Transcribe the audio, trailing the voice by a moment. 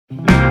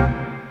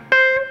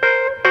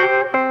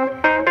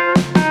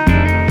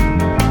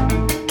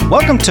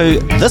Welcome to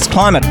This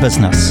Climate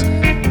Business,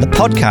 the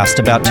podcast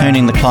about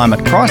turning the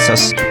climate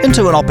crisis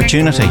into an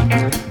opportunity.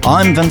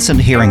 I'm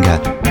Vincent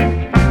Heringer.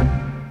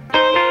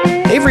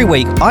 Every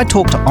week, I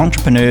talk to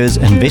entrepreneurs,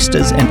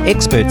 investors and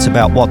experts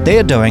about what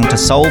they're doing to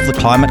solve the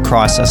climate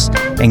crisis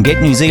and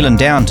get New Zealand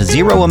down to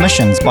zero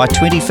emissions by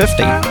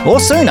 2050 or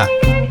sooner.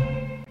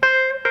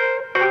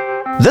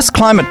 This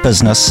Climate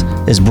Business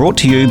is brought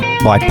to you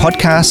by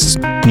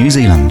Podcasts New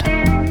Zealand.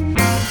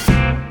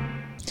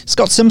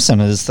 Scott Simpson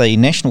is the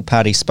National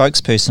Party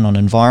spokesperson on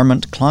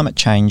environment, climate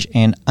change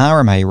and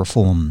RMA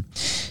reform.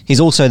 He's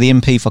also the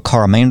MP for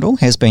Coromandel,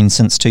 has been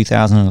since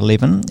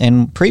 2011,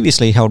 and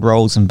previously held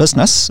roles in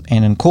business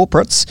and in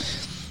corporates,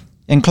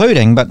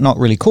 including, but not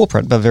really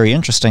corporate, but very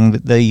interesting,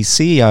 the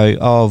CEO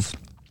of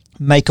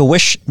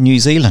Make-A-Wish New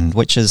Zealand,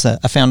 which is a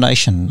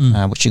foundation,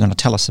 which you're going to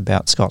tell us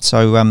about, Scott.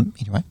 So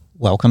anyway,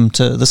 welcome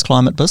to This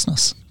Climate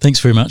Business. Thanks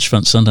very much,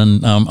 Vincent,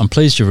 and I'm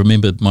pleased you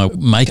remembered my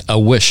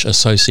Make-A-Wish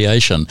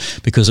Association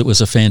because it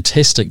was a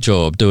fantastic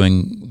job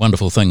doing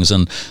wonderful things,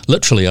 and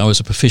literally I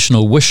was a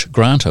professional wish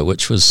granter,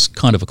 which was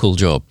kind of a cool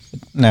job.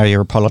 Now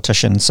you're a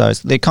politician, so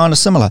they're kind of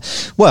similar.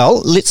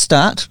 Well, let's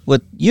start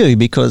with you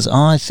because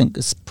I think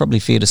it's probably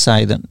fair to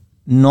say that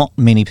not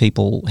many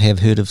people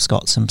have heard of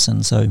Scott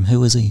Simpson, so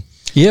who is he?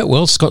 Yeah,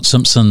 well, Scott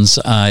Simpson's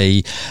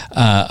a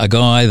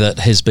guy that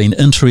has been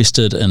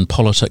interested in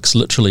politics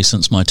literally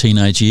since my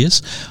teenage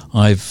years.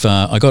 I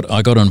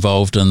got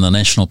involved in the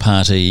National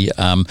Party.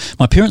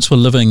 My parents were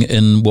living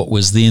in what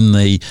was then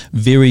the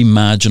very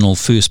marginal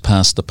first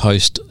past the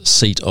post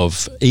seat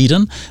of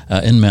Eden,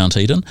 in Mount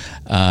Eden,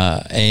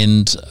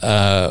 and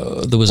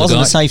there was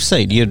a safe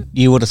seat.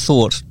 You would have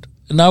thought.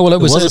 No, well, it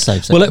was a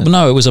safe seat.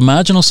 It was a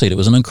marginal seat. It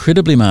was an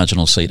incredibly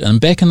marginal seat, and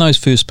back in those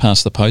first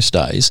past the post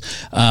days.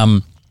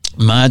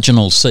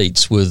 Marginal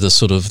seats were the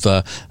sort of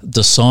the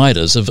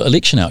deciders of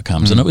election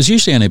outcomes, and it was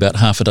usually only about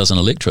half a dozen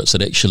electorates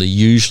that actually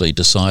usually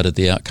decided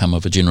the outcome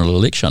of a general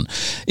election.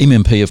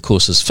 MMP, of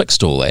course, has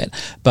fixed all that,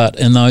 but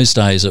in those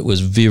days it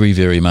was very,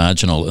 very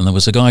marginal, and there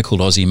was a guy called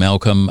Ozzie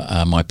Malcolm.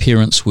 My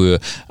parents were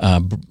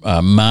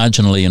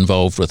marginally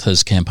involved with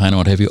his campaign and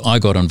what have you. I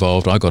got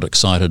involved, I got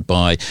excited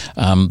by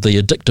the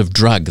addictive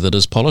drug that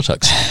is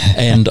politics,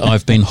 and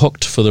I've been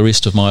hooked for the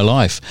rest of my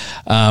life.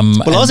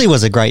 Ozzie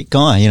was a great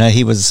guy. You know,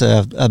 he was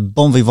a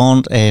bon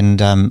vivant,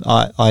 and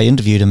I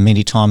interviewed him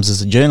many times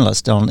as a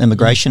journalist on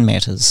immigration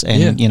matters,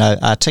 and you know,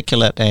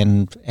 articulate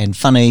and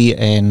funny,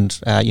 and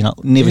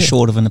never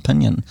short of an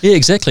opinion. Yeah,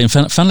 exactly.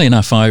 And funnily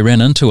enough, I ran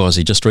into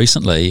Ozzie just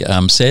recently,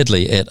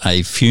 sadly, at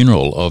a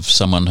funeral of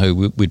someone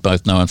who we'd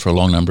both known for a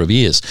long number of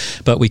years.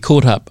 But we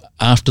caught up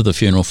after the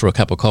funeral for a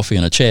cup of coffee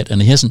and a chat,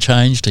 and he hasn't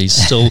changed. He's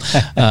still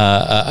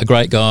a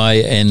great guy,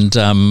 and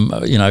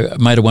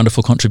made a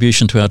wonderful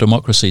contribution to our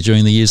democracy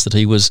during the years that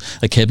he was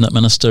a cabinet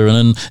minister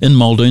and in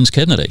Muldoon's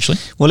cabinet, actually.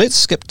 Well, let's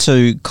skip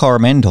to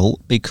Coromandel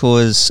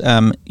because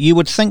you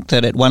would think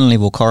that at one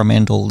level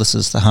Coromandel, this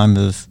is the home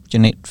of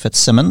Jeanette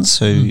Fitzsimmons,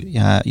 who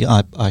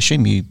I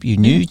assume you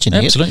knew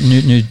Jeanette.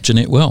 Absolutely, knew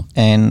Jeanette well.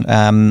 And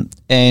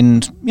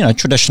you know,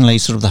 traditionally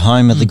sort of the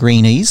home of the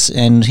Greenies,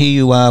 and here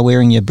you are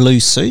wearing your blue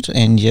suit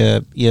and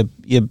your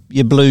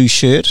blue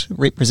shirt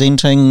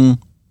representing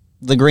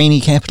the Greenie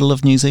capital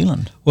of New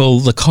Zealand. Well,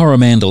 the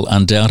Coromandel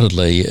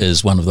undoubtedly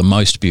is one of the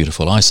most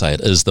beautiful, I say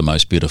it is the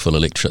most beautiful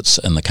electorates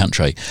in the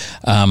country.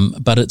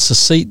 But it's a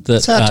seat that...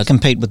 It's hard to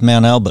compete with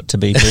Mount Albert, to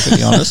be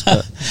perfectly honest.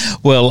 But.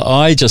 Well,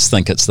 I just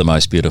think it's the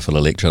most beautiful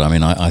electorate. I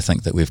mean, I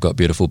think that we've got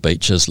beautiful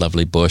beaches,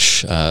 lovely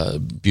bush,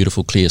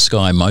 beautiful clear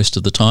sky most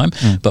of the time.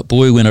 But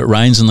boy, when it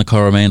rains in the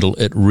Coromandel,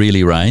 it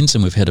really rains,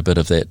 and we've had a bit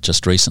of that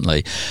just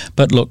recently.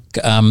 But look,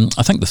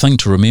 I think the thing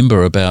to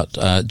remember about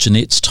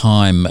Jeanette's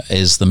time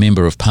as the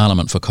Member of Parliament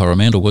for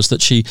Coromandel was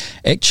that she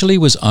actually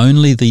was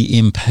only the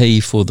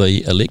MP for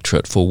the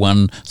electorate for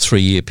 1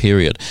 3-year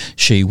period.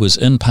 She was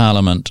in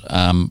Parliament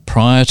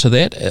prior to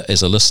that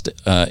as a list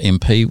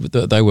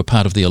MP. They were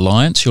part of the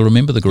Alliance. You'll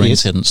remember the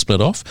Greens hadn't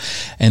split off.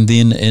 And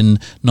then in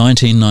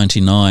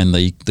 1999,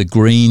 the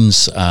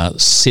Greens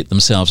set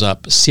themselves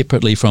up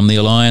separately from the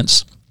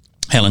Alliance.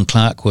 Helen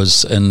Clark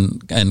was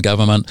in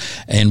government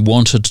and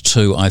wanted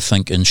to, I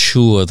think,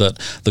 ensure that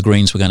the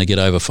Greens were going to get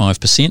over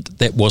 5%.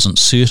 That wasn't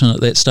certain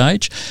at that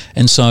stage.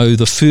 And so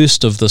the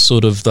first of the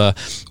sort of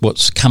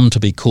what's come to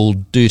be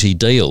called dirty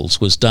deals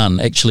was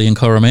done actually in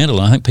Coromandel.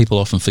 I think people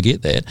often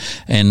forget that.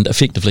 And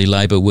effectively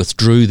Labor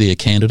withdrew their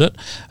candidate.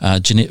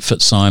 Jeanette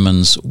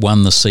Fitzsimmons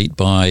won the seat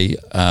by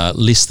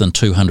less than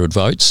 200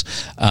 votes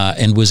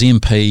and was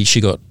MP.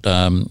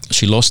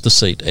 She lost the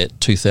seat at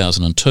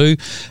 2002.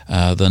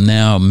 The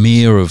now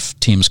Mayor of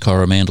Thames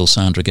Coromandel,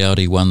 Sandra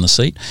Gowdy, won the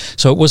seat.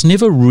 So it was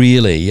never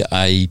really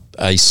a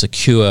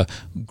secure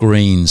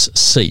Greens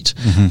seat.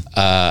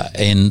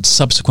 And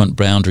subsequent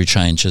boundary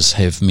changes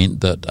have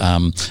meant that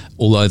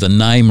although the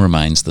name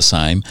remains the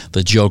same,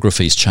 the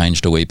geography's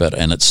changed a wee bit,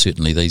 and it's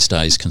certainly these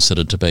days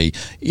considered to be,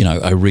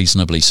 a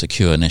reasonably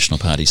secure National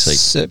Party seat.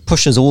 So it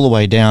pushes all the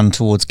way down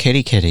towards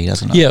Katikati,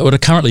 doesn't it? Yeah, well,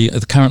 it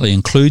currently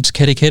includes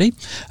Katikati,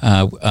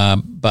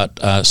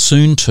 but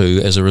soon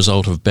to, as a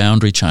result of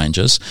boundary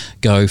changes,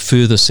 go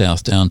further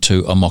south down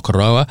to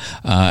Omokoroa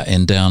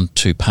and down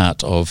to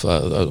part of,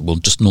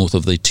 just north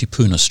of the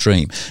Tipuna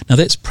stream. Now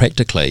that's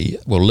practically,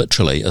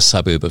 literally a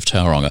suburb of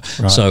Tauranga.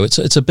 Right. So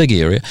it's a big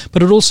area,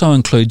 but it also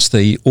includes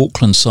the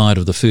Auckland side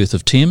of the Firth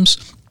of Thames.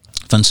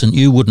 Vincent,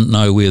 you wouldn't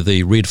know where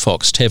the Red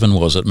Fox Tavern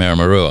was at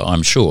Maramarua,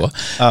 I'm sure.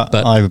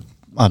 But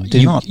I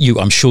do not.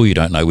 I'm sure you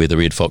don't know where the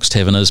Red Fox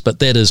Tavern is, but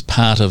that is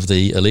part of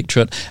the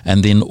electorate,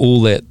 and then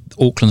all that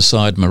Auckland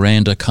side,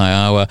 Miranda,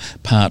 Kaiawa,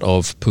 part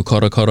of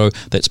Pukorokoro,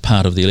 that's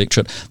part of the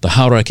electorate. The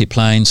Hauraki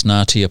Plains,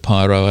 Ngāti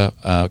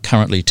Apairoa,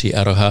 currently Te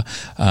Aroha.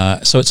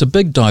 So it's a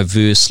big,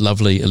 diverse,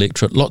 lovely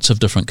electorate, lots of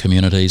different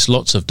communities,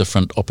 lots of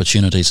different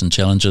opportunities and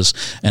challenges,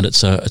 and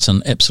it's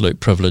an absolute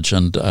privilege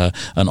and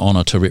an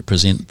honour to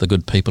represent the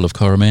good people of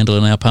Coromandel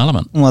in our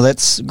parliament. Well,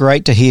 that's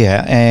great to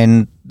hear,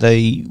 and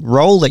the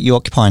role that you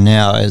occupy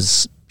now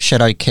as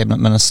Shadow Cabinet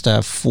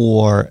Minister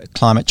for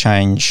Climate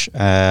Change,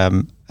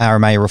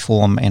 RMA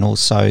reform and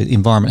also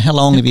environment. How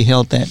long have you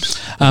held that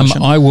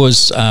position? I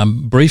was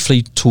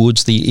briefly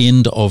towards the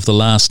end of the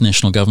last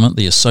national government,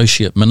 the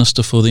Associate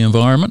Minister for the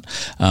Environment.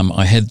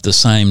 I had the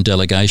same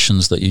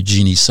delegations that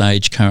Eugenie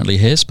Sage currently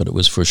has, but it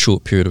was for a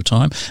short period of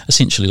time,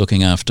 essentially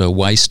looking after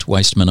waste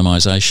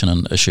minimisation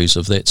and issues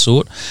of that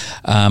sort.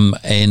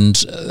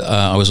 And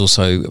I was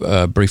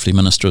also briefly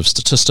Minister of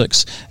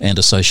Statistics and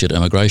Associate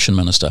Immigration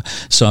Minister.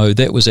 So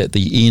that was at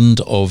the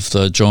end of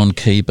the John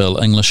Key Bill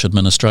English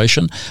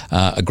administration.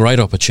 A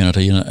great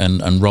opportunity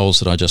and roles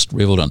that I just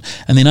revelled in.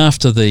 And then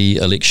after the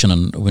election,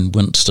 and when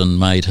Winston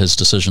made his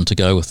decision to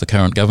go with the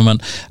current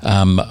government,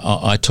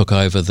 I took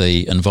over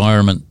the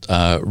environment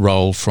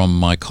role from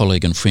my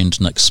colleague and friend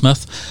Nick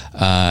Smith,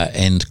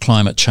 and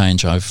climate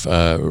change I've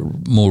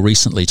more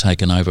recently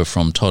taken over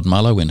from Todd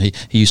Muller when he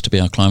used to be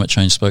our climate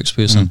change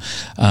spokesperson.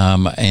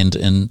 And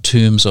in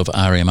terms of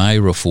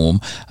RMA reform,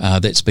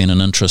 that's been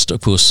an interest,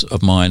 of course,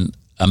 of mine,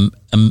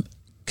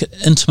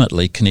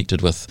 intimately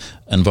connected with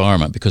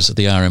environment, because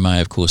the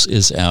RMA, of course,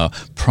 is our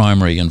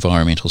primary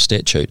environmental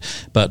statute.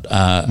 But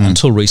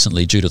until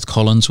recently, Judith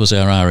Collins was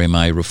our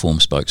RMA reform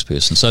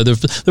spokesperson. So there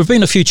have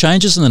been a few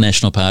changes in the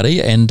National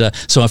Party, and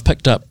so I've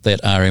picked up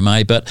that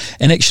RMA.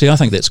 And actually, I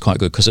think that's quite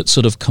good because it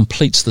sort of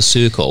completes the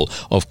circle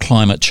of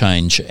climate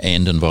change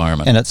and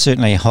environment. And it's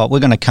certainly hot. We're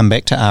going to come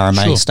back to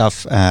RMA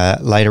stuff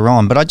later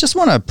on. But I just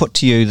want to put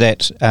to you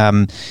that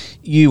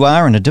you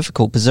are in a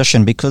difficult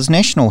position because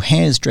National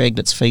has dragged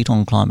its feet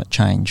on climate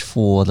change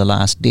for the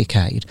last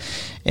decade.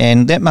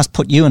 And that must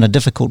put you in a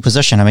difficult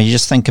position. I mean, you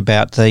just think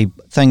about the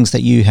things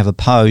that you have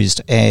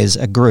opposed as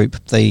a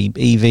group. The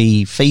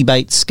EV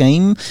fee-bait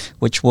scheme,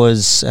 which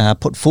was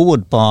put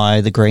forward by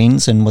the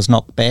Greens and was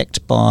not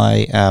backed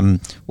by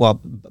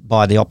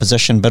by the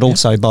opposition, but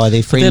also by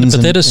their friends.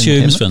 But that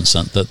assumes,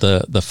 Vincent, that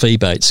the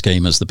fee-bait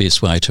scheme is the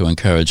best way to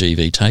encourage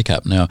EV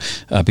take-up. Now,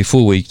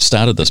 before we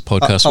started this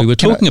podcast, we were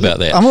talking about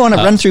that. I want to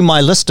run through my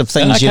list of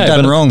things you've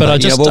done wrong. But I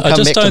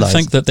just don't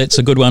think that that's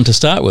a good one to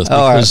start with,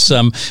 because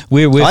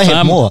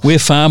we're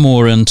far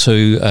more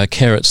into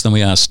carrots than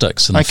we are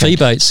sticks, and the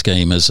fee-bait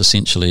scheme is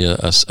essentially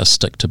a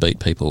stick to beat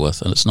people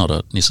with, and it's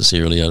not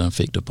necessarily an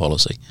effective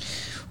policy.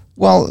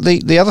 Well,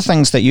 the other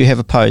things that you have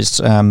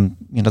opposed,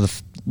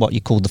 what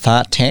you call the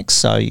fart tax.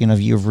 So,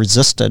 you've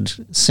resisted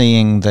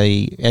seeing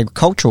the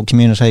agricultural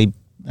community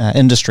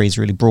industries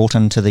really brought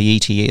into the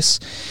ETS.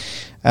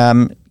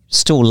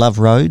 Still love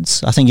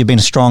roads. I think you've been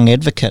a strong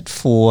advocate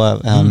for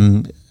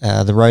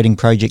the roading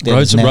project that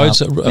is now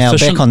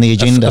back on the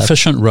agenda.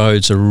 Efficient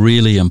roads are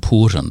really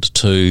important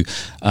to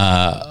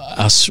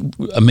us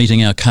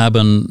meeting our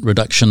carbon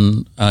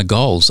reduction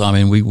goals. I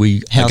mean,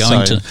 we are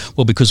going to...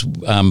 Well, because...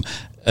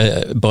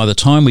 by the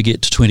time we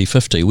get to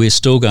 2050, we're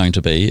still going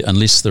to be,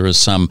 unless there is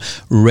some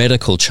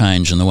radical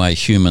change in the way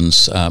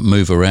humans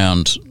move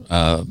around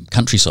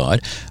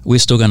countryside, we're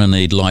still going to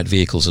need light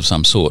vehicles of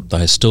some sort.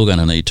 They're still going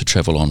to need to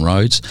travel on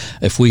roads.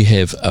 If we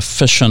have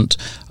efficient,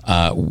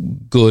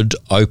 good,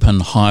 open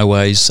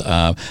highways,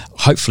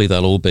 hopefully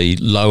they'll all be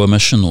low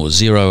emission or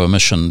zero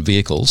emission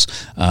vehicles,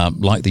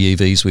 like the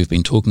EVs we've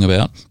been talking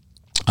about.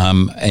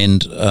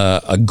 And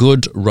a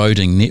good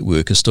roading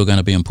network is still going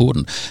to be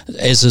important,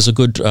 as is a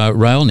good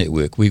rail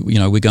network.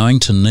 We're going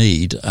to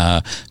need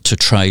to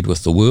trade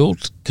with the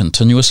world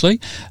continuously.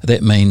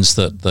 That means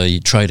that the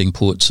trading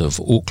ports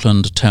of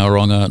Auckland,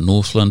 Tauranga,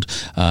 Northland,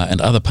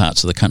 and other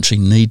parts of the country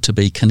need to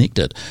be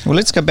connected. Well,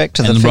 let's go back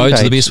to the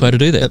roads are the best way to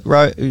do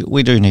that.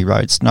 We do need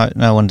roads.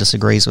 No one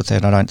disagrees with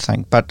that, I don't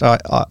think. But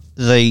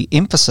the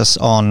emphasis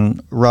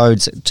on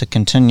roads to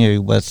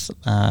continue with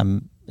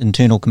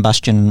internal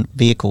combustion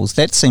vehicles,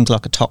 that seems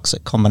like a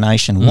toxic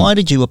combination. Why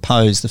did you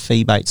oppose the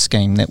fee-bait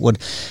scheme that would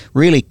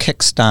really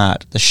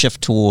kickstart the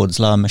shift towards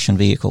low emission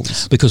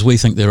vehicles? Because we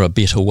think there are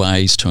better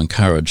ways to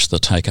encourage the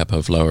take-up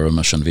of lower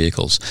emission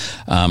vehicles.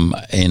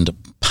 And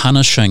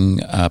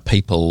punishing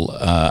people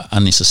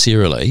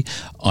unnecessarily,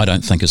 I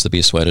don't think is the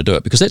best way to do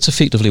it, because that's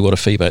effectively what a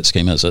fee-based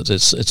scheme is.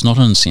 It's not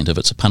an incentive,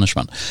 it's a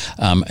punishment.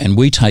 And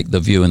we take the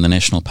view in the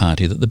National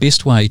Party that the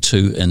best way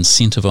to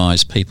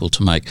incentivise people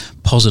to make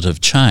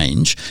positive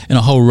change in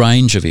a whole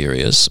range of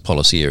areas,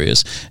 policy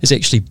areas, is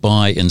actually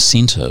by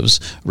incentives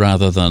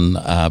rather than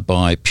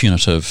by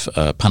punitive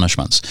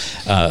punishments.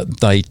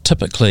 They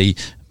typically,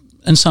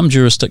 in some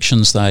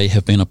jurisdictions, they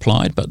have been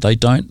applied, but they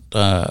don't.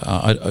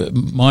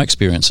 My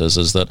experience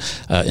is that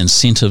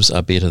incentives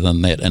are better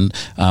than that, and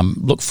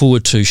look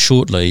forward to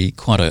shortly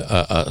quite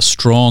a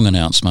strong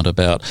announcement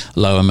about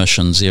low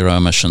emissions, zero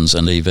emissions,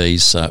 and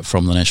EVs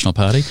from the National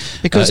Party.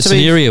 Because it's an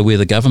area where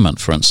the government,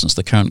 for instance,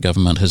 the current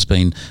government, has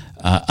been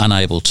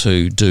unable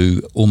to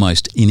do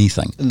almost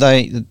anything.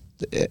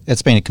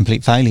 It's been a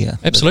complete failure.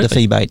 Absolutely, the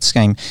fee-based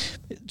scheme.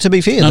 To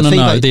be fair,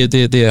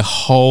 their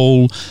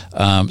whole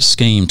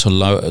scheme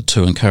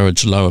to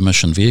encourage low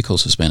emission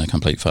vehicles has been a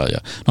complete failure.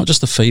 Not just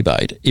the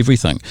fee-based,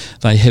 everything.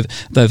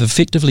 They've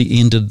effectively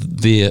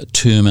ended their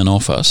term in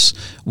office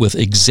with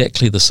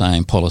exactly the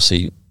same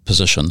policy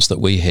positions that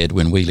we had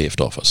when we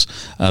left office.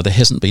 There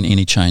hasn't been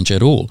any change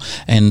at all.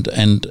 And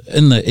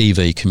in the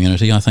EV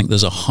community, I think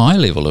there's a high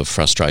level of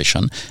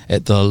frustration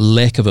at the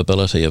lack of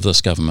ability of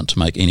this government to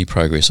make any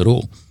progress at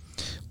all.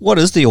 What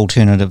is the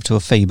alternative to a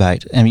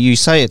fee-based? And you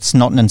say it's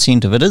not an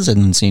incentive. It is an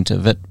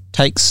incentive. It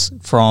takes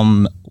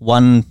from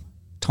one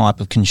type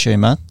of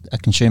consumer, a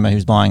consumer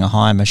who's buying a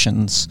high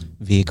emissions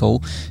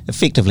vehicle,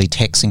 effectively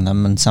taxing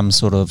them in some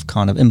sort of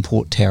kind of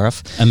import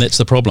tariff. And that's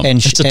the problem.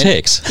 It's a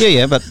tax.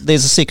 Yeah, but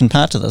there's a second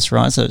part to this,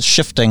 right? So it's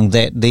shifting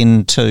that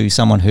then to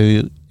someone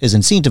who is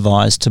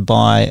incentivised to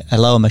buy a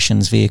low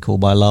emissions vehicle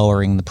by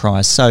lowering the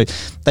price. So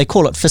they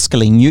call it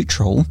fiscally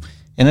neutral.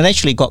 And it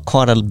actually got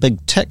quite a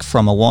big tick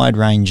from a wide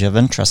range of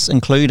interests,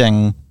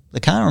 including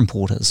the car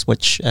importers,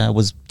 which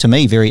was, to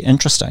me, very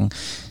interesting.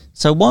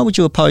 So why would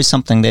you oppose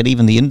something that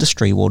even the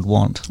industry would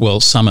want?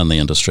 Well, some in the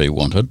industry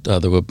wanted.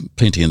 There were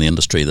plenty in the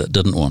industry that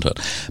didn't want it.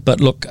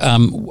 But look,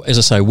 as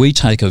I say, we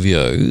take a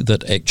view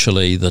that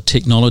actually the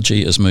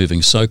technology is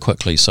moving so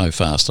quickly, so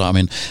fast. I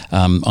mean,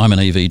 I'm an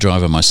EV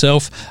driver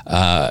myself,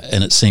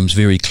 and it seems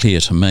very clear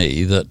to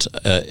me that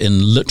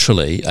in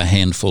literally a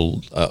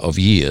handful of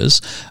years,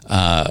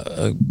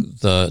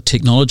 the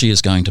technology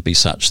is going to be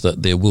such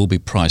that there will be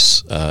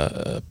price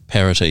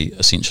parity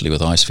essentially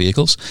with ICE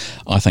vehicles.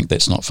 I think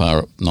that's not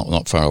far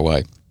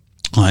away.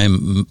 I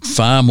am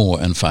far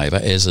more in favour,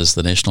 as is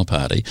the National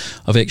Party,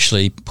 of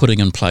actually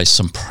putting in place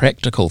some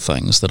practical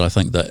things that I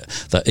think that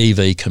the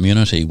EV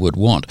community would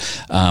want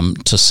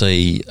to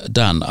see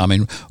done. I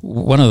mean,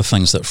 one of the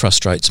things that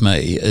frustrates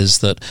me is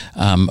that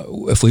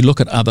if we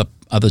look at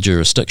other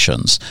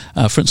jurisdictions,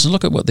 for instance,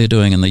 look at what they're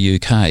doing in the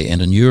UK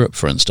and in Europe,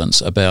 for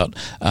instance, about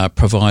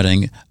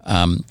providing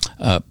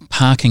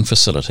parking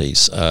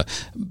facilities,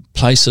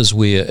 places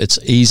where it's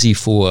easy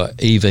for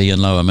EV and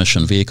low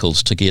emission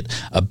vehicles to get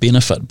a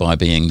benefit by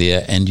being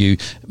there, and you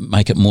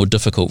make it more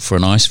difficult for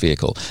an ICE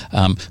vehicle.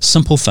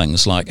 Simple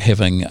things like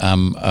having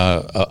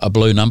a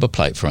blue number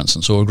plate, for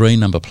instance, or a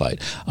green number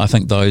plate. I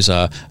think those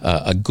are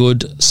a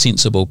good,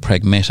 sensible,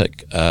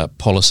 pragmatic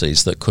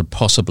policies that could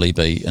possibly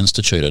be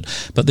instituted.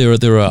 But there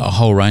are a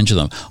whole range of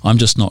them. I'm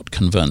just not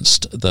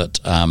convinced that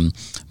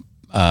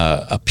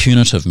a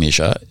punitive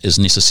measure is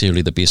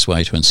necessarily the best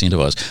way to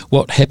incentivise.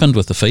 What happened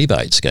with the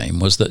fee-based scheme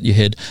was that you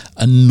had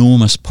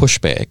enormous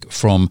pushback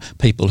from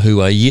people who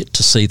are yet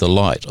to see the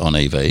light on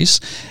EVs,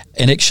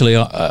 and actually,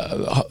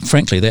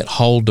 frankly, that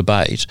whole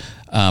debate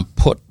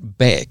put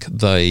back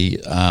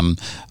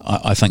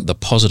I think the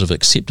positive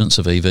acceptance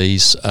of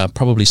EVs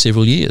probably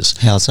several years.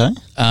 How so?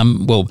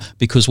 Well,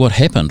 because what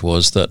happened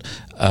was that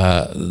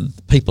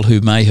people who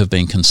may have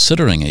been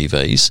considering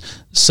EVs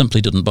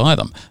simply didn't buy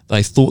them.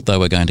 They thought they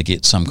were going to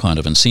get some kind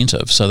of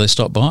incentive, so they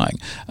stopped buying.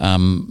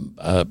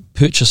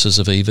 Purchases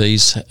of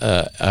EVs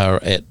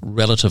are at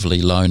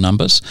relatively low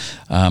numbers.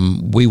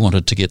 We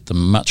wanted to get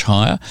them much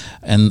higher,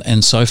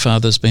 and so far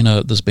there's been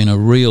a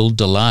real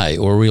delay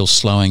or a real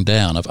slowing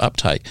down of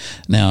uptake.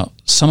 Now,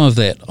 some of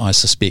that I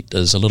suspect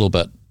is a little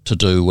bit to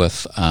do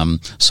with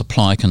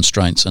supply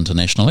constraints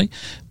internationally,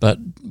 but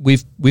we're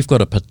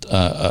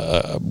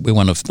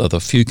one of the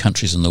few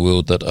countries in the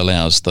world that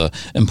allows the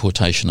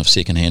importation of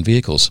second-hand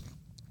vehicles.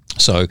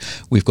 So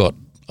we've got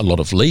a lot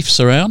of Leafs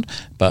around,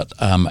 but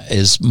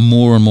as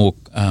more and more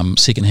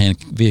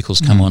second-hand vehicles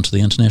come onto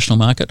the international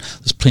market,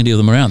 there's plenty of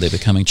them around. They're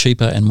becoming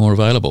cheaper and more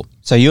available.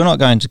 So you're not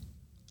going to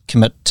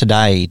commit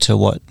today to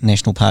what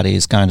National Party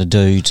is going to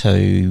do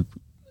to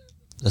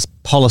this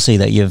policy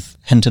that you've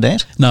hinted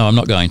at? No, I'm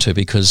not going to,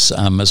 because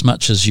as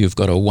much as you've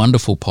got a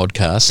wonderful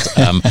podcast,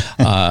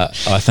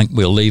 I think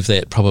we'll leave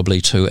that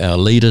probably to our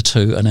leader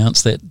to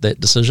announce that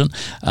decision.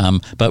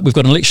 But we've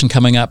got an election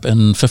coming up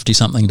in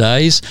 50-something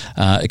days.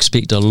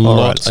 Expect a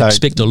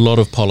lot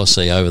of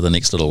policy over the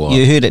next little while.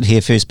 You heard it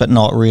here first, but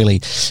not really.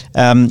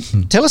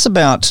 Tell us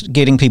about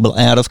getting people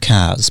out of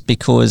cars,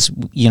 because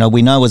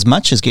we know as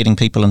much as getting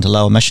people into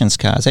low emissions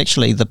cars,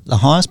 actually the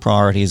highest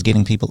priority is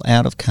getting people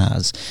out of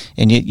cars.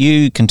 And yet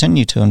you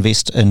continue to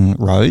invest in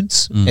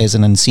roads as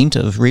an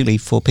incentive, really,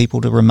 for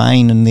people to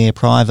remain in their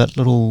private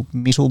little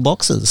metal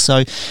boxes.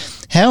 So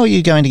how are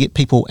you going to get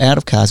people out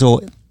of cars?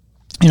 Or,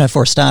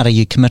 for a start, are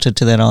you committed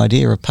to that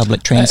idea of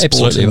public transport?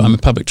 Absolutely.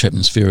 Public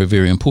transport is very,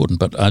 very important,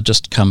 but I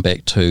just come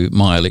back to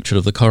my electorate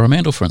of the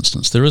Coromandel, for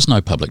instance. There is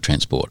no public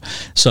transport.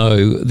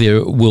 So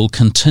there will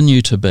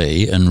continue to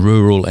be, in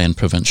rural and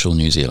provincial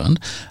New Zealand,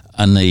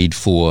 a need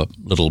for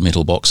little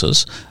metal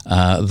boxes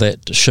that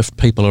shift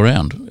people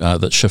around,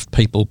 that shift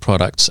people,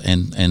 products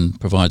and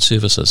provide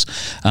services.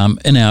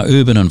 In our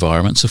urban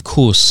environments, of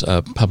course,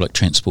 public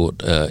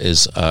transport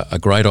is a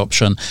great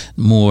option.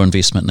 More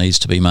investment needs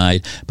to be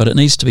made, but it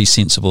needs to be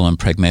sensible and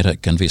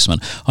pragmatic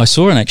investment. I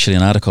saw an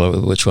article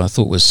which I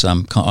thought was,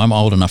 I'm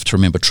old enough to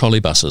remember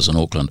trolley buses in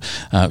Auckland.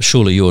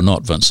 Surely you're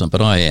not, Vincent,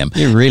 but I am.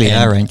 You really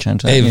are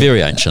ancient.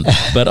 Very ancient.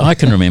 But I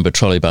can remember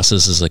trolley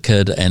buses as a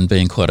kid and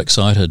being quite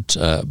excited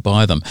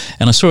by them.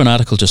 And I saw an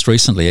article just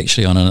recently,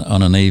 actually, on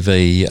an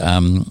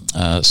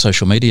EV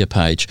social media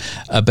page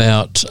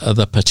about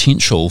the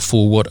potential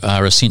for what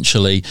are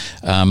essentially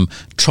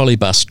trolley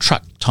bus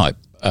truck type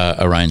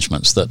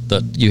arrangements,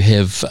 that you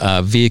have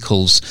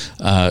vehicles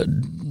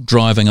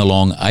driving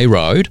along a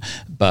road,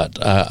 but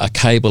a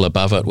cable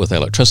above it with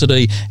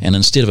electricity, and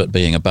instead of it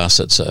being a bus,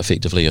 it's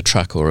effectively a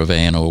truck or a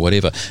van or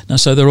whatever. Now,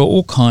 so there are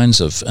all kinds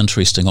of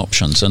interesting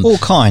options. All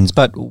kinds,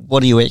 but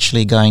what are you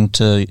actually going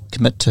to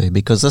commit to?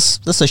 Because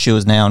this issue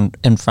is now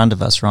in front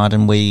of us, right?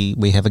 And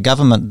we have a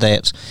government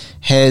that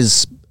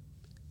has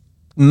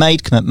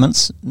made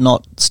commitments,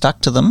 not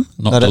stuck to them,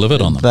 not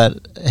delivered on them, but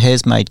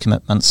has made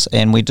commitments.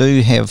 And we do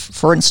have,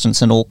 for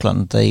instance, in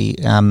Auckland, the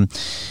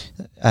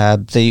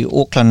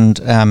Auckland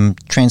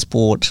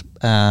Transport.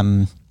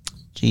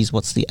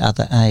 What's the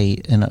other A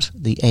in it?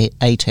 The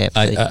ATAP.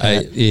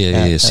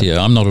 Yes.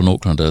 I'm not an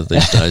Aucklander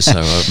these days, so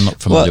I'm not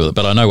familiar with it.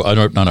 But I know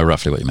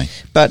roughly what you mean.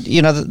 But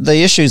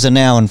the issues are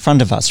now in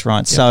front of us,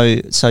 right?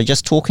 Yep. So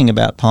just talking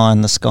about pie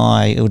in the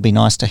sky, it would be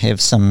nice to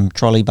have some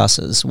trolley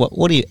buses.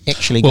 What are you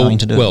actually going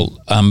to do? Well,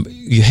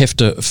 you have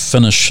to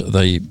finish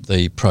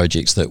the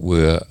projects that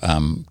were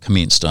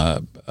commenced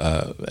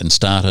and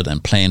started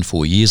and planned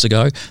for years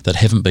ago that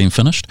haven't been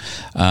finished.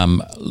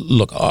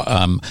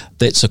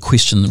 That's a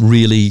question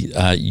really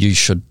you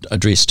should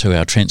address to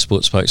our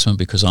transport spokesman,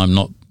 because I'm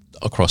not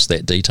across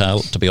that detail,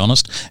 to be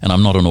honest, and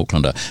I'm not an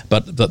Aucklander.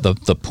 But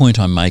the point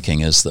I'm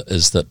making is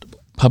that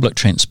public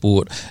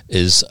transport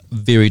is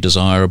very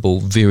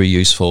desirable, very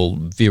useful,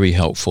 very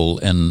helpful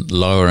in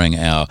lowering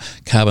our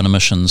carbon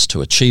emissions,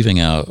 to achieving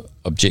our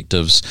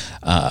objectives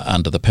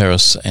under the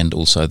Paris and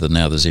also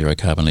the zero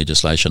carbon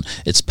legislation.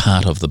 It's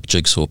part of the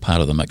jigsaw, part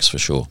of the mix for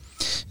sure.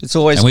 It's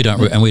always,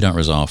 and we don't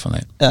resign from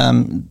that.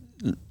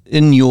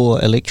 In your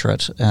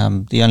electorate,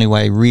 the only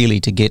way really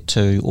to get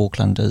to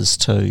Auckland is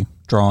to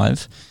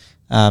drive.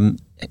 Have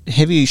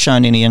you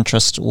shown any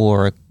interest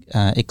or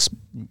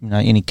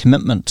any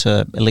commitment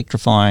to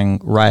electrifying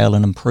rail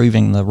and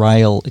improving the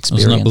rail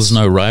experience? There's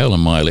no rail in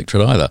my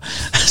electorate either.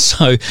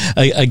 So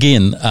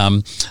again,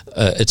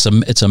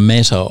 it's a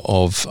matter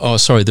of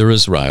there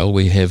is rail.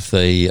 We have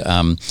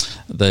in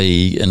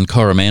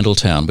Coromandel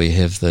Town we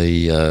have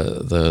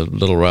the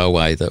little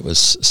railway that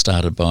was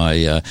started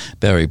by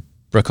Barry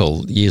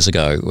Brickell years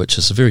ago, which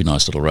is a very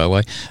nice little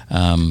railway.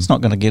 It's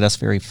not going to get us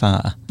very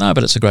far. No,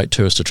 but it's a great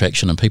tourist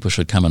attraction and people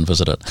should come and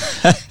visit it.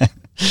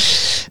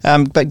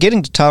 But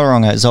getting to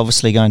Tauranga is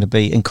obviously going to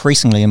be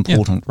increasingly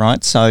important,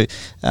 right? So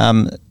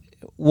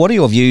what are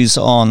your views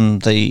on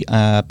the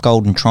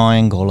Golden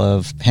Triangle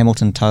of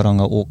Hamilton,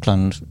 Tauranga,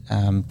 Auckland,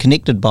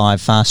 connected by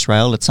fast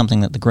rail? It's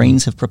something that the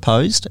Greens have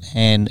proposed,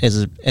 and as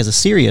a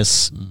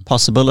serious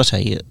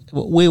possibility,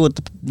 where would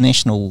the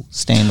National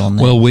stand on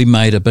that? Well, we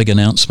made a big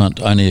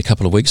announcement only a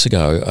couple of weeks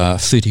ago,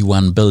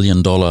 $31 billion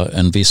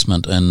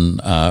investment in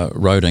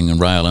roading and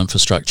rail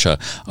infrastructure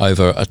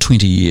over a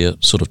 20-year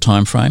sort of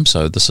time frame.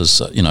 So this is,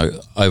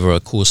 over a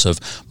course of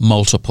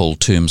multiple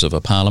terms of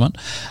a parliament.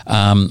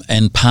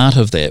 And part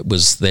of that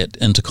was that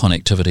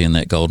interconnectivity in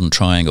that Golden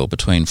Triangle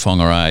between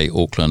Whangarei,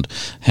 Auckland,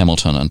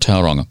 Hamilton and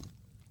Tauranga.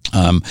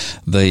 I'm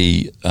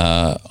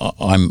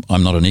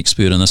not an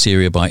expert in this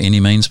area by any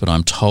means, but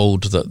I'm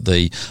told that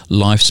the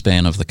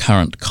lifespan of the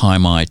current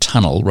Kaimai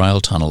tunnel,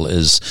 rail tunnel,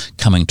 is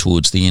coming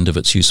towards the end of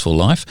its useful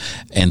life,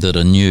 and that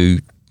a new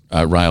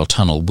rail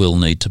tunnel will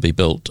need to be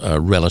built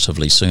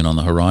relatively soon on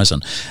the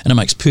horizon. And it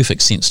makes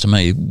perfect sense to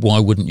me. Why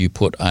wouldn't you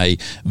put a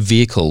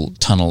vehicle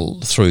tunnel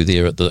through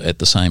there at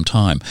the same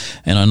time?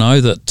 And I know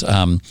that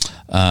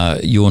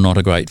you're not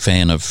a great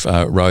fan of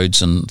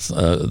roads and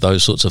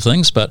those sorts of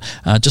things, but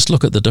just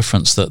look at the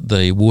difference that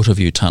the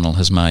Waterview tunnel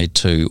has made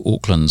to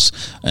Auckland's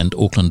and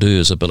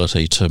Aucklanders'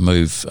 ability to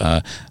move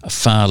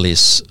far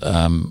less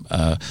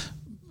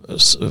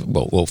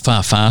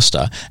far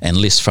faster and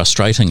less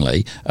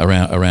frustratingly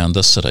around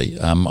this city.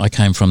 I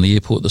came from the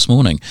airport this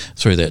morning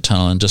through that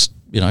tunnel and just,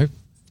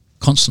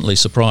 constantly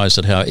surprised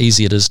at how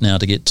easy it is now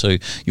to get to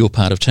your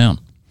part of town.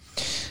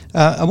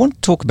 I want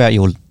to talk about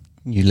your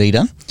new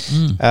leader.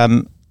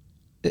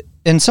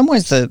 In some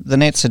ways, the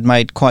Nats had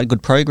made quite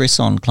good progress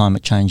on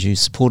climate change. You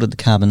supported the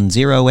Carbon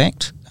Zero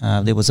Act,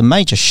 there was a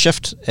major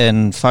shift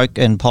in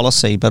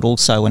policy, but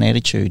also an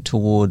attitude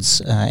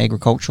towards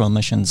agricultural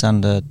emissions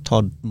under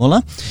Todd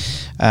Muller,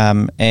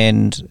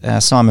 and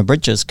Simon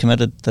Bridges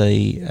committed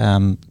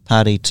the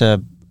party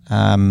to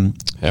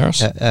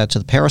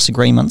the Paris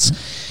agreements.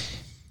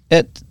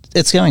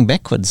 It's going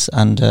backwards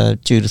under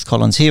Judith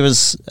Collins. Here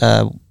was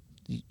a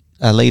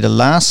leader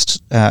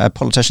a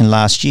politician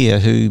last year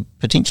who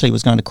potentially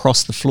was going to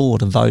cross the floor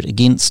to vote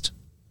against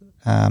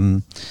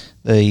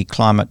the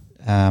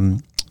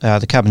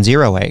Carbon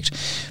Zero Act,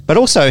 but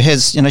also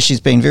has,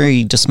 she's been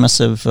very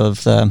dismissive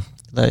of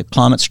the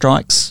climate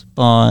strikes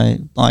by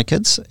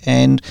kids,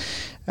 and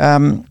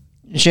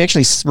she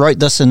actually wrote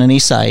this in an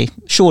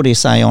short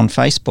essay on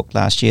Facebook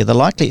last year. The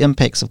likely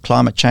impacts of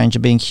climate change are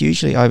being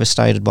hugely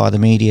overstated by the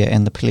media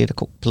and the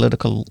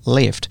political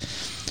left.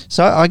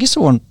 So I guess I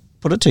want to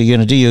put it to you,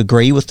 do you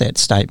agree with that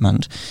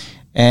statement?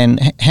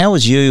 And how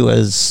is you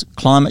as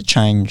climate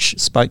change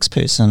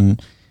spokesperson,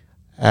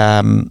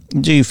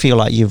 do you feel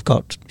like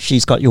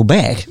she's got your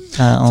back?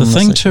 The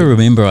thing to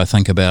remember, I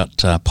think, about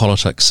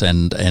politics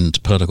and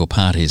political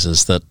parties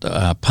is that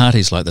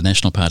parties like the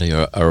National Party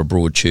are a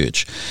broad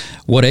church.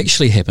 What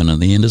actually happened in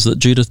the end is that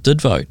Judith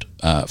did vote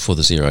for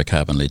the zero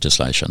carbon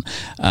legislation,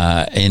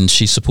 and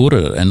she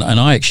supported it. And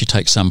I actually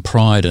take some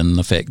pride in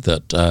the fact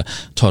that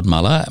Todd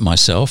Muller,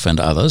 myself and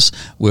others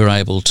were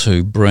able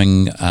to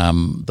bring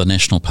the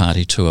National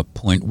Party to a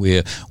point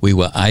where we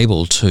were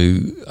able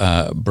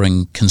to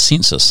bring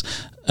consensus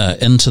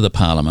into the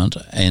Parliament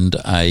and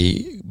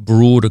a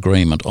broad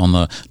agreement on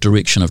the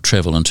direction of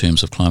travel in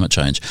terms of climate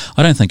change.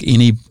 I don't think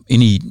any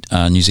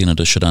New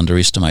Zealander should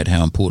underestimate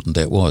how important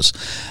that was.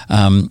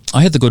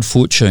 I had the good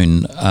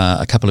fortune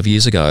a couple of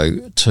years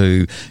ago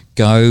to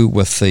go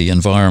with the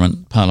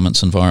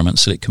Parliament's Environment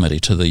Select Committee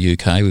to the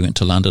UK. We went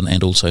to London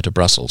and also to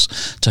Brussels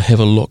to have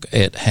a look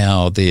at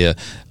how their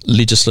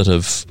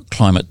legislative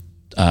climate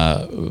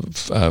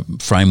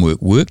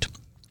framework worked.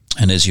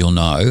 And as you'll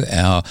know,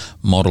 our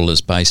model is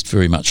based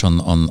very much on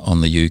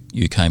the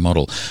UK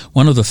model.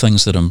 One of the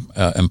things that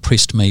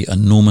impressed me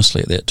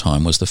enormously at that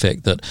time was the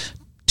fact that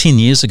 10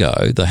 years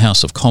ago, the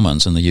House of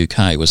Commons in the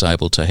UK was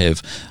able to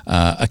have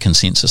a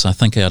consensus. I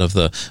think out of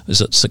the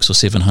 600 or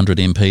 700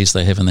 MPs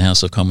they have in the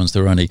House of Commons,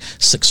 there were only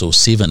 6 or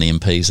 7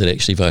 MPs that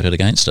actually voted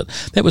against it.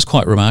 That was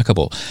quite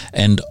remarkable.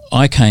 And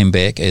I came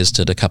back, as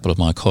did a couple of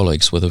my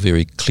colleagues, with a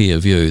very clear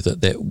view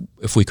that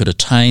if we could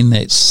attain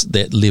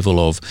that level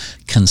of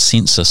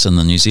consensus in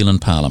the New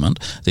Zealand Parliament,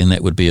 then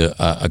that would be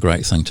a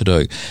great thing to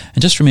do.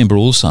 And just remember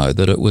also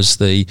that it was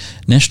the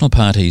National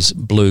Party's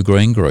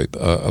Blue-Green Group,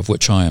 of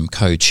which I am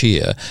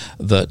co-chair,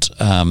 that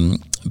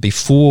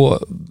before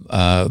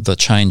the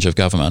change of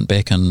government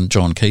back in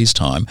John Key's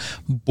time,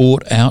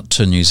 brought out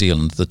to New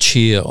Zealand the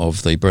chair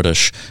of the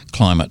British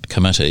Climate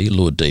Committee,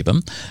 Lord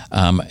Debham,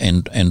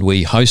 and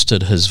we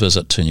hosted his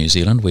visit to New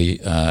Zealand. We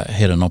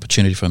had an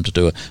opportunity for him to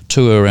do a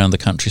tour around the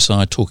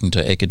countryside, talking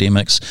to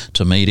academics,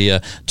 to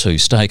media, to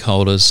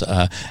stakeholders,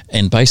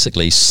 and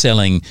basically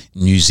selling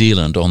New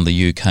Zealand on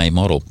the UK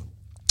model.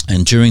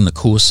 And during the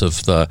course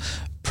of the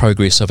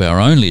progress of our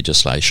own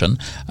legislation,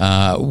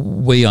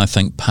 we, I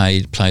think,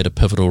 played a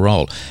pivotal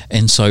role.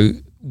 And so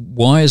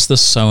why is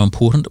this so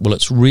important? Well,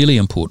 it's really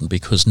important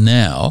because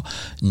now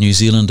New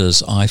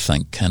Zealanders, I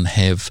think, can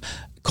have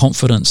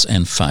confidence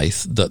and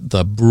faith that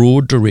the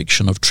broad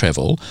direction of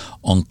travel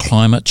on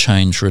climate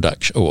change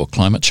reduction or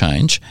climate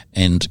change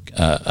and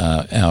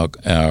our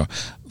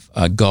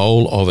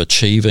goal of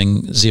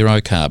achieving zero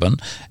carbon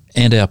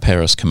and our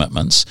Paris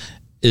commitments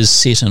is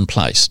set in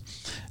place.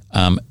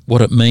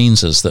 What it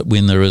means is that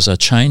when there is a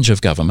change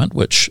of government,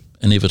 which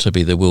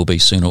inevitably there will be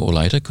sooner or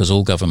later because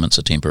all governments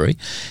are temporary,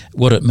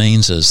 what it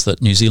means is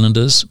that New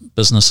Zealanders,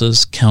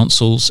 businesses,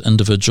 councils,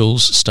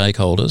 individuals,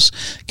 stakeholders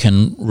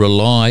can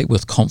rely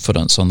with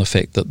confidence on the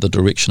fact that the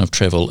direction of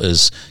travel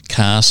is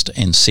cast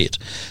and set.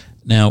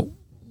 Now,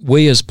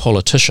 we as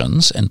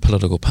politicians and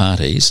political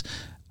parties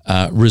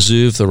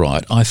reserve the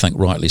right, I think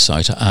rightly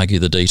so, to argue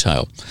the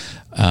detail.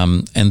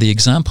 And the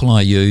example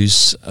I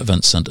use,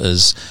 Vincent,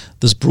 is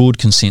this broad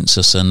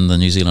consensus in the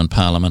New Zealand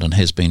Parliament, and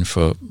has been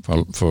for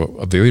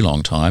a very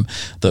long time,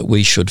 that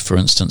we should, for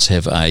instance,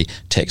 have a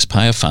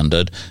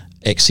taxpayer-funded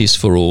access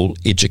for all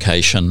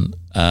education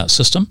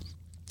system.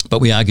 But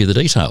we argue the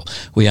detail.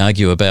 We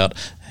argue about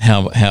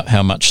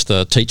how much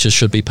the teachers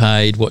should be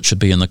paid, what should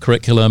be in the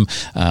curriculum,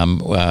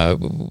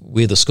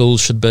 where the schools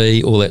should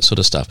be, all that sort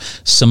of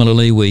stuff.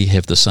 Similarly, we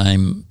have the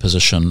same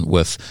position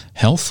with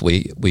health.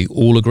 We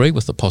all agree,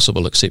 with the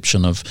possible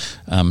exception of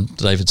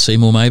David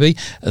Seymour maybe,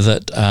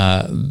 that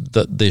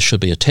there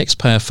should be a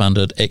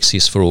taxpayer-funded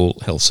access for all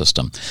health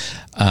system.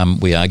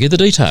 We argue the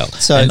detail,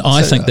 and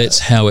I think that's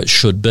how it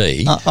should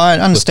be. I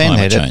understand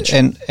that,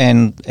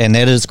 and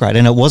that is great,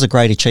 and it was a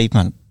great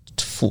achievement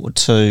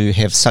to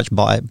have such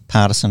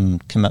bipartisan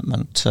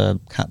commitment to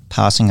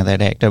passing of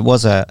that act. It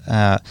was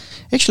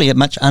actually a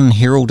much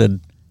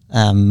unheralded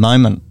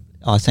moment,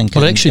 I think.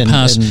 Well,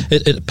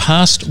 it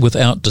passed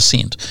without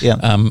dissent. Yeah.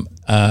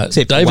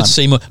 David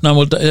Seymour.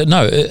 Actually,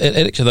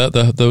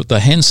 the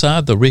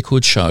Hansard, the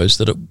record shows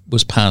that it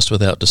was passed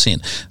without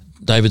dissent.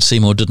 David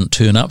Seymour didn't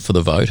turn up for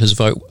the vote, his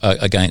vote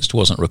against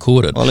wasn't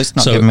recorded. Well, let's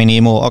not give him any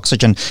more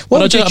oxygen.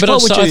 I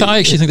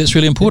actually think that's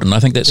really important. I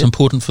think that's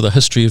important for the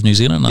history of New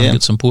Zealand. I think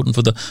it's important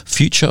for the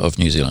future of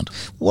New Zealand.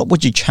 What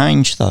would you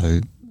change,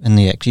 though, in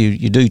the Act?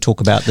 You do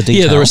talk about the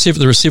detail. Yeah, there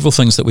are several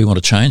things that we want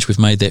to change. We've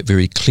made that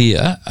very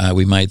clear.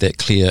 We made that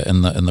clear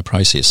in the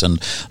process.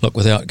 And look,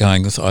 without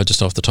going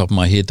just off the top of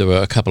my head, there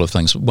were a couple of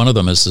things. One of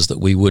them is that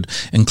we would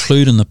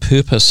include in the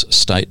purpose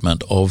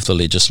statement of the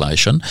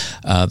legislation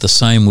the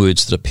same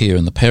words that appear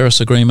in the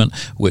Paris Agreement,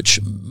 which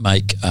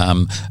make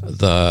the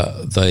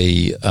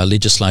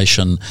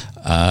legislation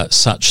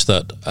such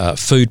that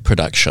food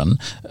production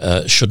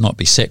should not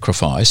be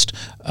sacrificed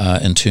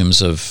in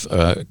terms of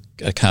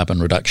carbon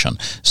reduction.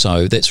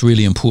 So that's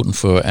really important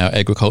for our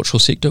agricultural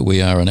sector.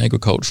 We are an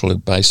agriculturally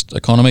based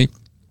economy,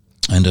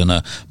 and in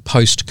a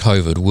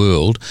post-COVID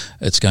world,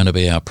 it's going to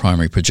be our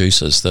primary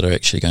producers that are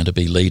actually going to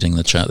be leading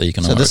the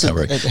economic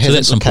recovery. It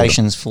has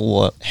implications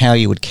for how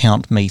you would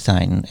count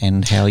methane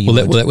and how you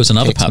would that was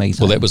another part.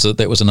 Methane. Well,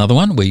 that was another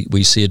one.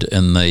 We said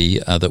in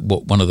the that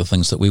one of the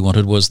things that we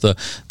wanted was the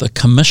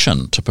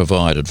Commission to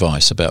provide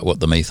advice about what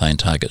the methane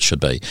target should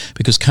be,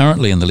 because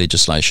currently in the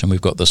legislation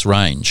we've got this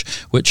range,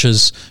 which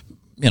is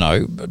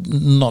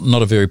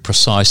not a very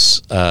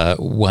precise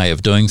way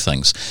of doing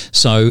things.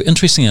 So,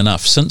 interestingly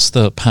enough, since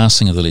the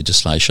passing of the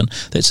legislation,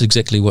 that's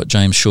exactly what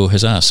James Shaw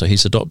has asked. So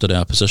he's adopted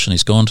our position.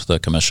 He's gone to the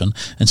Commission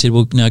and said,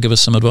 well, now give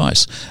us some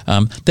advice.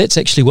 That's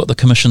actually what the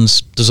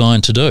Commission's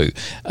designed to do,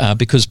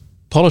 because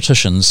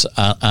politicians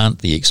aren't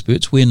the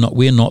experts. We're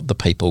not the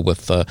people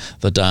with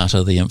the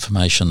data, the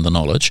information, the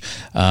knowledge.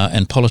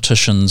 And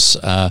politicians,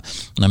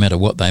 no matter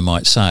what they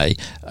might say,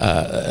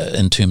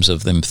 in terms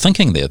of them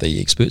thinking they're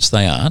the experts,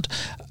 they aren't.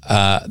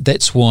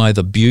 That's why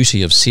the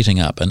beauty of setting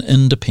up an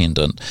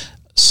independent,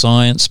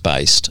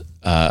 science-based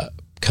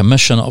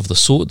commission of the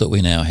sort that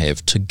we now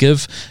have to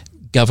give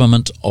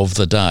government of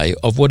the day,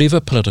 of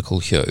whatever political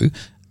hue,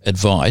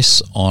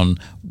 advice on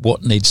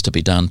what needs to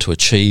be done to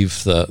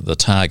achieve the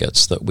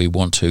targets that we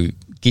want to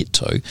get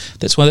to.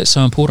 That's why that's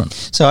so important.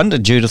 So under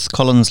Judith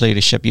Collins'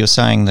 leadership, you're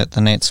saying that the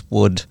Nats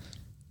would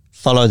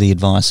follow the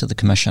advice of the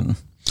Commission.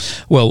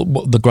 Well,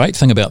 the great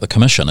thing about the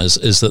Commission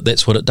is that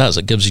that's what it does.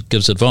 It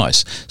gives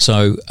advice.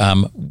 So,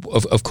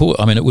 of course,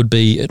 I mean, it would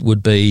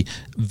be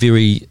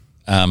very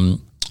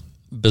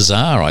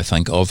bizarre, I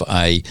think, of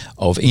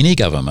any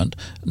government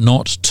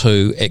not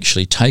to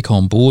actually take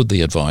on board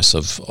the advice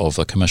of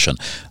a commission.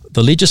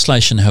 The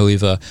legislation,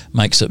 however,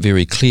 makes it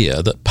very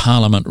clear that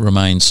Parliament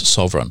remains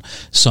sovereign.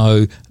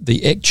 So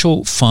the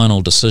actual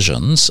final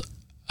decisions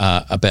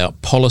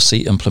about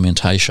policy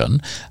implementation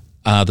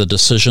are the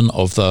decision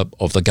of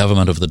the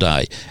government of the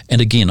day.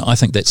 And again, I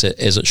think that's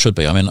as it should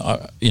be. I mean,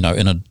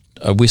 in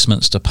a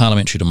Westminster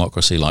parliamentary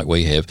democracy like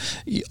we have,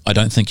 I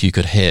don't think you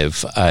could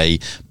have a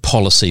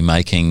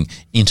policy-making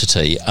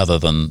entity other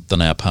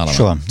than our Parliament.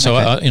 Sure. So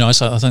okay.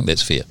 I think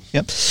that's fair.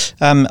 Yep.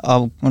 I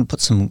want to put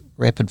some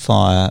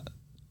rapid-fire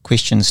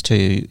questions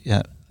to.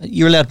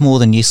 You're allowed more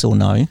than yes or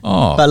no,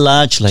 but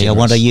largely generous. I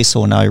want a yes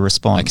or no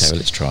response. Okay, well,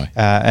 let's try.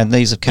 And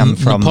these have come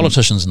from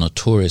politicians are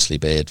notoriously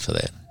bad for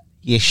that.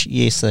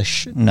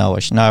 Yes-ish,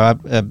 no-ish. No,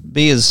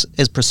 be as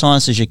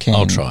precise as you can.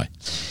 I'll try.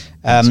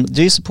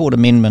 Do you support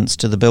amendments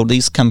to the bill?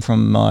 These come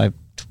from my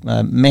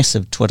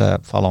massive Twitter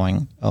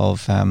following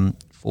of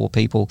 4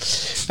 people.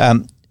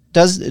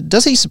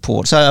 Does he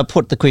support? So I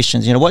put the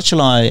questions. What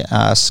shall I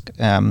ask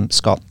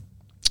Scott?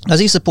 Does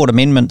he support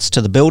amendments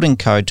to the building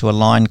code to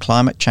align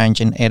climate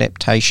change and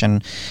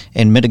adaptation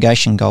and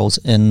mitigation goals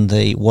in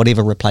the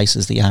whatever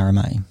replaces the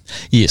RMA?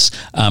 Yes.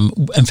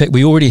 In fact,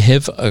 we already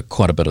have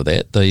quite a bit of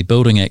that. The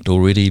Building Act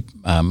already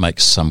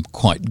makes some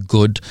quite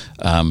good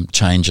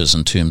changes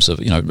in terms of,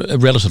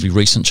 relatively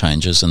recent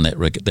changes in that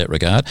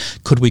regard.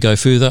 Could we go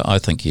further? I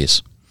think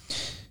yes.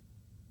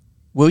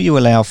 Will you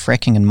allow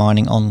fracking and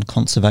mining on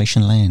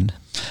conservation land?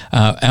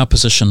 Our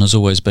position has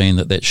always been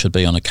that should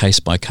be on a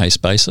case-by-case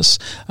basis.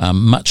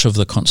 Much of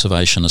the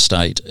conservation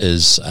estate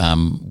is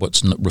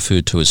what's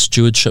referred to as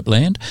stewardship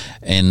land,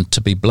 and to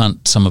be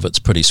blunt, some of it's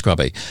pretty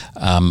scrubby.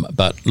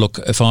 But look,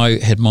 if I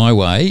had my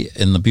way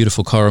in the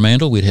beautiful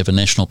Coromandel, we'd have a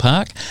national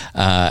park,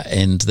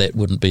 and that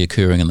wouldn't be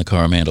occurring in the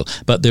Coromandel.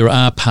 But there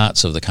are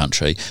parts of the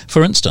country,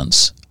 for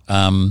instance,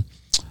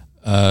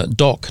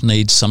 Dock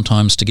needs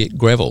sometimes to get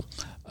gravel.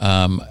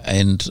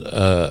 And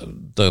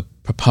the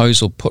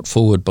proposal put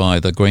forward by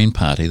the Green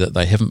Party that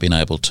they haven't been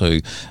able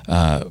to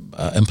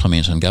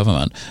implement in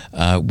government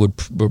would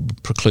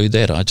preclude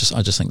that. I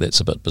just think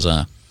that's a bit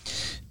bizarre.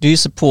 Do you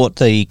support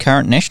the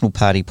current National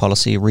Party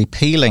policy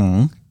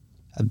repealing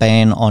a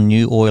ban on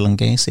new oil and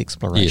gas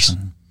exploration?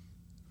 Yes.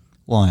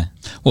 Why?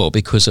 Well,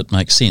 because it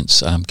makes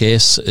sense.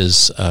 Gas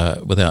is,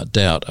 without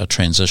doubt, a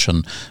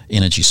transition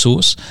energy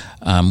source.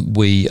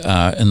 We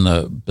are in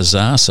the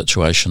bizarre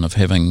situation of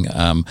having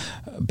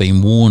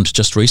been warned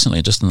just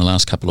recently, just in the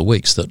last couple of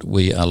weeks, that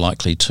we are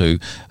likely to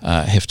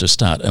have to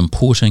start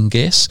importing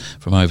gas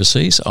from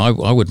overseas. I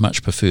would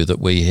much prefer that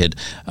we had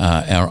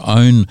our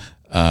own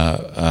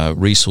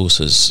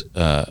resources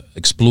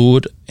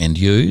explored and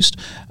used,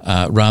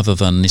 rather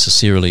than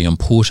necessarily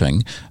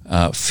importing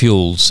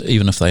fuels,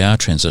 even if they are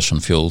transition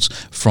fuels,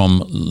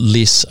 from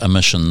less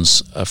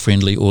emissions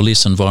friendly or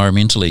less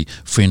environmentally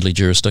friendly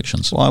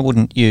jurisdictions. Why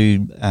wouldn't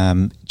you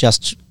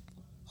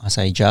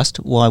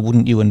why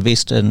wouldn't you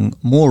invest in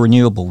more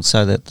renewables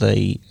so that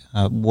the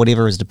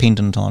whatever is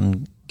dependent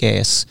on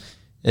gas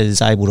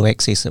is able to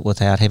access it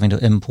without having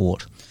to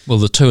import? Well,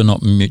 the two are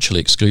not mutually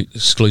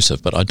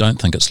exclusive, but I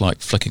don't think it's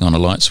like flicking on a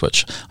light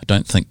switch. I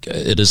don't think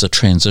it is a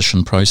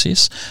transition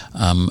process.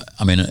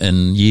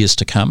 In years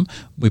to come,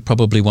 we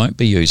probably won't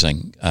be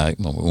using,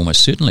 we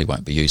almost certainly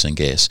won't be using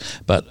gas.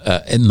 But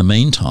in the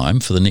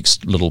meantime, for the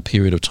next little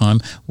period of time,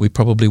 we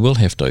probably will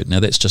have to. Now,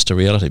 that's just a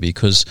reality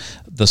because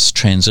this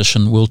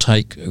transition will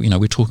take,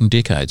 we're talking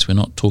decades. We're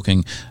not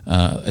talking,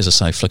 as I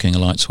say, flicking a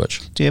light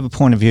switch. Do you have a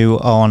point of view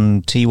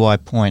on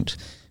Tiwai Point?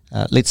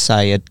 Let's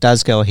say it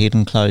does go ahead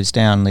and close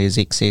down, there's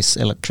excess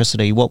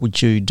electricity. What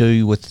would you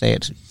do with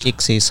that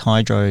excess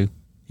hydro?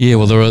 Yeah,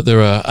 well,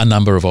 there are a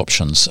number of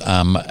options.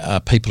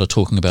 People are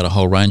talking about a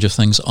whole range of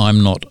things.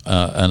 I'm not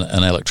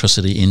an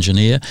electricity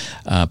engineer,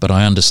 but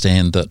I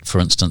understand that, for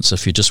instance,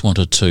 if you just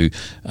wanted to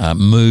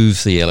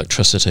move the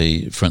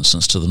electricity, for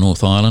instance, to the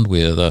North Island,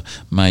 where the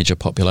major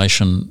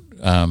population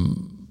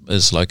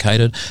is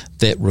located,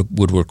 that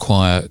would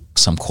require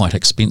some quite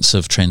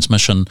expensive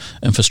transmission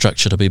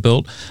infrastructure to be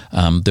built.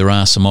 There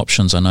are some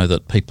options. I know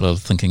that people are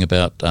thinking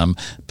about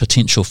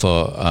potential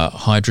for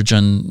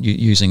hydrogen,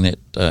 using that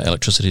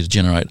electricity to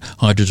generate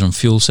hydrogen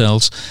fuel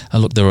cells.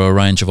 Look, there are a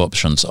range of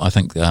options. I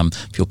think,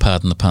 if you'll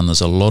pardon the pun, there's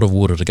a lot of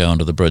water to go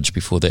under the bridge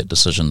before that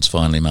decision's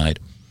finally made.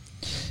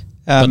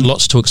 But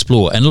lots to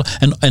explore, and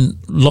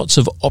lots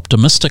of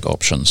optimistic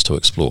options to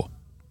explore.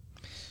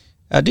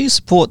 Do you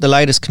support the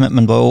latest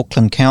commitment by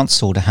Auckland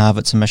Council to halve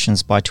its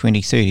emissions by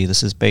 2030?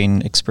 This has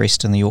been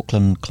expressed in the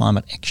Auckland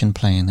Climate Action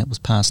Plan that was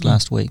passed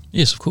last week.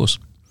 Yes, of course.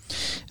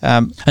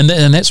 And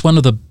that's one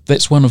of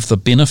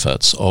the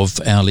benefits of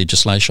our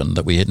legislation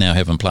that we now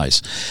have in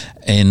place.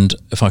 And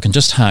if I can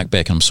just hark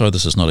back, and I'm sorry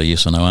this is not a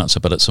yes or no answer,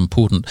 but it's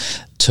important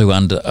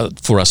to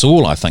for us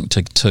all, I think,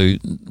 to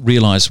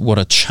realise what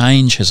a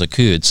change has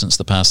occurred since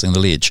the passing of the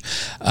ledge.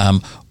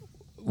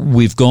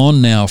 We've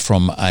gone now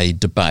from a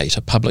debate,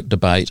 a public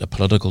debate, a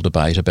political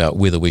debate about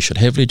whether we should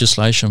have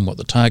legislation, what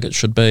the target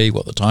should be,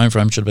 what the time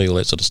frame should be, all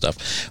that sort of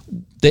stuff.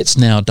 That's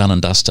now done and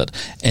dusted.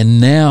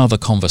 And now the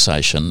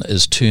conversation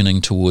is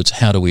turning towards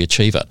how do we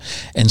achieve it.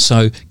 And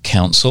so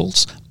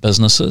councils,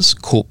 businesses,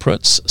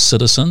 corporates,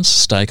 citizens,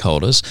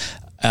 stakeholders,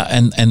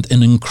 and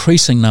in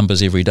increasing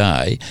numbers every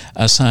day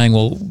are saying,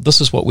 well, this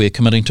is what we're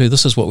committing to,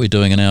 this is what we're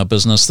doing in our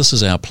business, this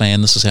is our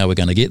plan, this is how we're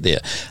going to get there.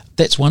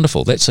 That's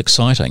wonderful, that's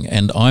exciting,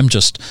 and I'm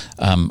just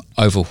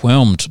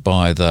overwhelmed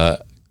by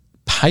the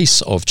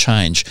pace of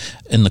change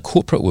in the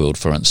corporate world,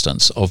 for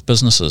instance, of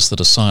businesses that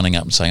are signing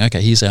up and saying,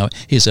 okay,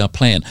 here's our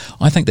plan.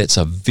 I think that's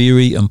a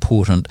very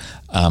important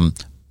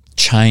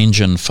change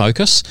in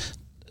focus.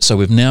 So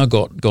we've now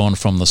gone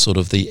from the sort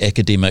of the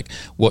academic,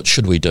 what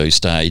should we do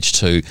stage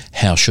to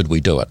how should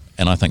we do it?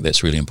 And I think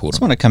that's really important. I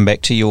just want to come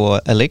back to your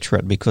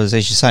electorate because,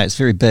 as you say, it's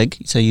very big.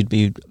 So you'd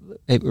be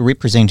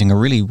representing a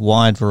really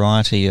wide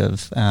variety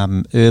of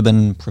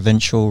urban,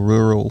 provincial,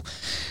 rural.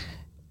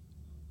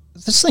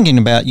 Just thinking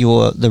about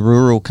the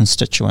rural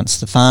constituents,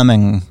 the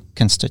farming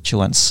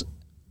constituents,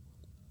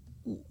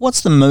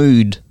 what's the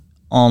mood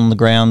on the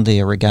ground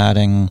there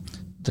regarding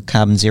the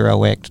Carbon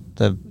Zero Act,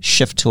 the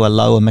shift to a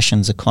low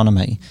emissions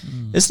economy?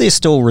 Is there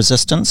still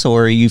resistance,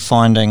 or are you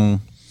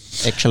finding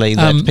actually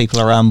that people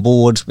are on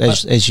board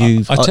as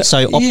you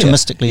so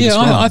optimistically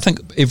described? I think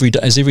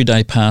as every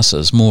day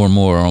passes, more and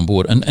more are on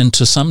board, and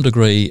to some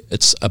degree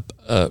it's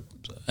and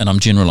I'm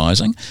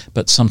generalising,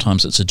 but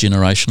sometimes it's a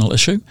generational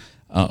issue.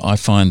 I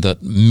find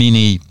that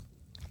many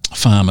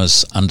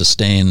farmers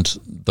understand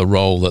the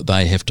role that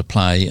they have to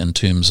play in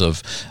terms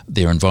of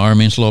their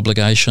environmental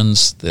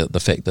obligations, the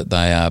fact that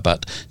they are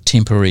but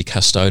temporary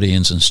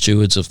custodians and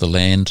stewards of the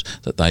land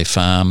that they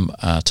farm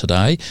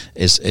today,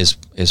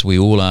 as we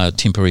all are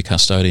temporary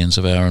custodians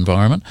of our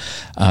environment.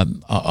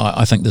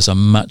 I think there's a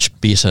much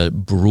better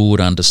broad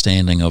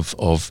understanding of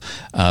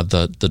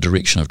the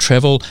direction of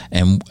travel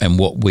and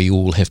what we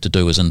all have to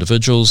do as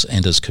individuals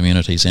and as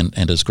communities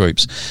and as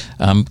groups.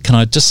 Can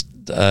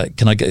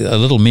I get a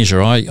little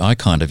measure I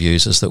kind of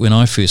use is that when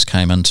I first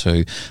came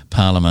into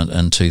Parliament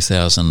in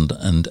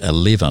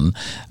 2011,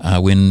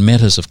 when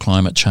matters of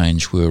climate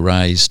change were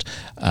raised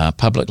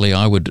publicly,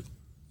 I would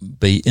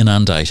be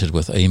inundated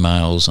with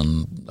emails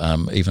and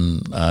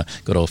even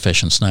good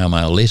old-fashioned snail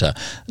mail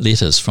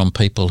letters from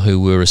people who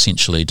were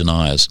essentially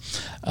deniers.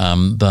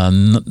 The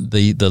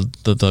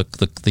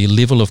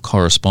level of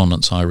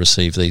correspondence I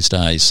receive these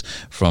days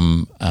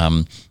from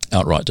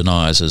outright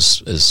deniers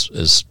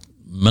is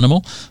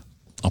minimal.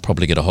 I'll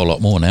probably get a whole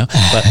lot more now,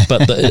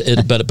 but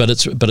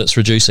it's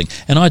reducing.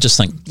 And I just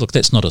think, look,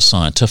 that's not a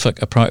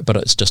scientific approach, but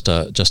it's just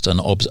a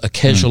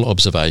casual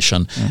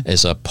observation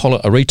as a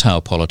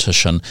retail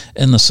politician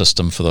in the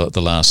system for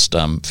the last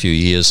few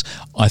years.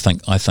 I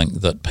think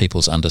that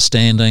people's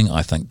understanding,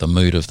 I think the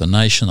mood of the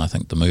nation, I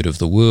think the mood of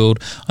the world,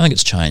 I think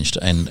it's changed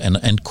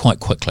and quite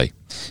quickly.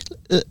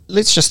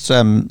 Let's just,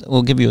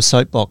 we'll give you a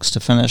soapbox to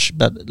finish,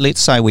 but let's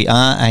say we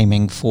are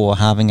aiming for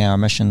halving our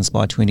emissions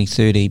by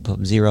 2030,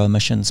 zero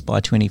emissions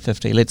by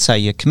 2050. Let's say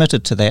you're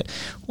committed to that.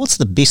 What's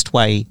the best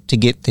way to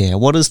get there?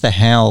 What is the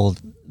how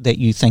that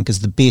you think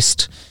is the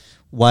best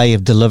way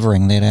of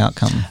delivering that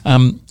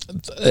outcome?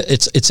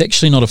 It's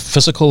actually not a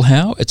physical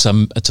how. It's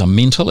a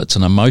mental, it's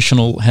an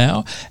emotional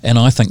how. And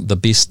I think the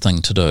best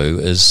thing to do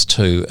is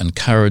to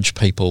encourage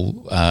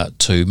people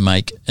to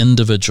make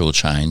individual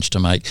change, to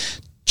make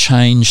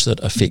change that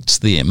affects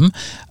them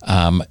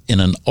in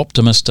an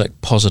optimistic,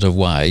 positive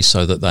way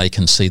so that they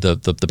can see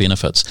the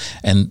benefits.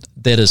 And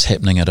that is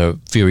happening at a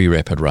very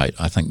rapid rate.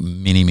 I think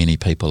many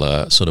people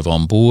are sort of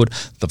on board.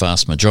 The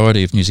vast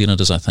majority of New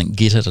Zealanders, I think,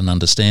 get it and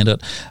understand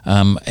it.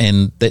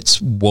 And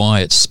that's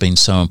why it's been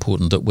so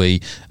important that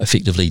we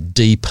effectively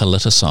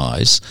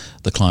depoliticise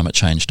the climate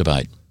change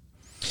debate.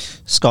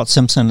 Scott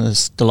Simpson,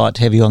 it's a delight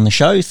to have you on the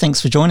show.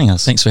 Thanks for joining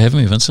us. Thanks for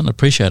having me, Vincent. I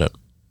appreciate it.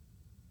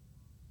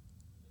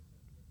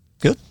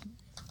 Good.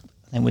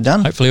 And we're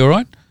done. Hopefully all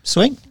right.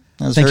 Sweet.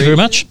 Thank you very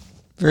much.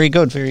 Very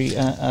good, very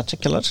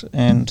articulate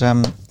and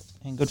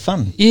good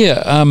fun.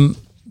 Yeah,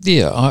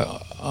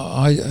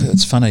 I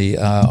it's funny.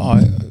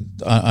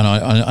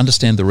 I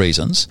understand the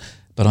reasons,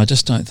 but I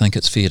just don't think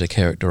it's fair to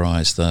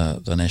characterise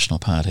the National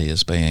Party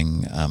as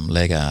being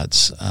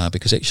laggards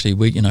because actually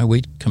we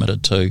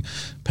committed to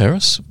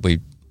Paris. We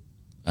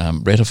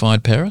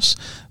ratified Paris.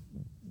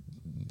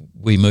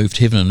 We moved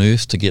heaven and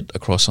earth to get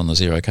across on the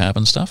zero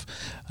carbon stuff,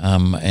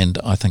 and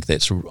I think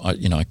that's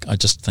I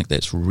just think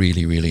that's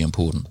really, really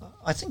important.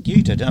 I think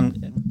you did.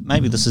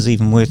 Maybe this is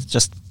even worth,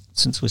 just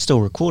since we're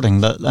still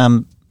recording, but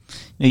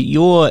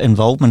your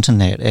involvement in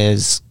that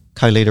as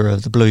co-leader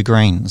of the Blue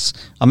Greens.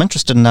 I'm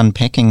interested in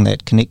unpacking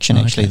that connection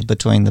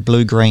between the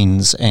Blue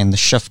Greens and the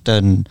shift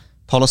in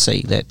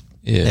policy that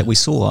we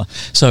saw.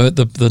 So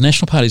the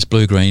National Party's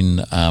Blue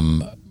Green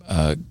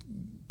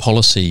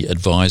policy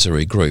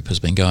advisory group has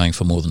been going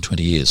for more than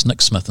 20 years.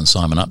 Nick Smith and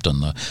Simon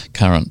Upton, the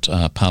current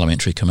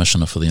Parliamentary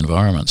Commissioner for the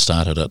Environment,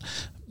 started it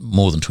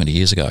more than 20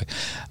 years ago.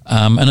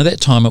 And at that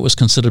time it was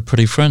considered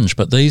pretty fringe,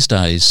 but these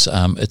days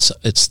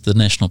it's the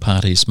National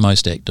Party's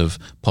most active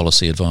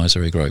policy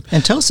advisory group.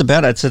 And tell us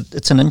about it.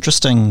 It's an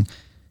interesting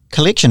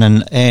collection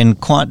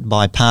and quite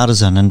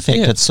bipartisan. In fact,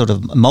 it's sort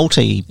of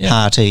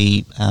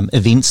multi-party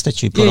events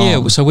that you put on.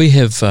 Yeah, so we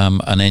have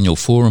an annual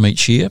forum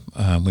each year.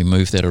 We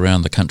move that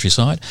around the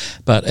countryside.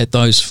 But at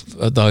those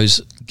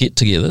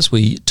get-togethers,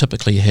 we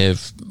typically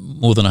have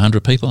more than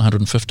 100 people,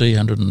 150,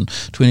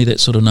 120, that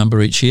sort of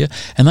number each year.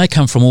 And they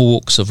come from all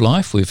walks of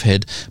life. We've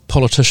had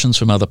politicians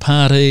from other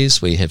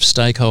parties, we have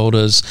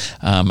stakeholders,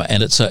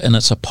 and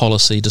it's a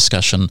policy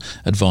discussion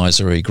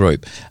advisory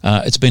group.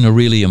 It's been a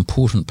really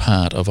important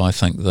part of, I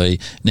think, the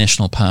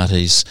National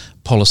Party's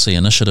policy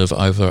initiative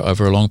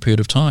over a long period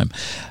of time.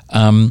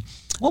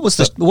 What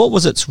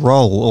was its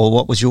role, or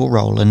what was your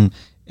role in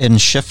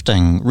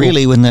shifting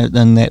really in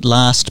that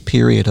last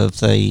period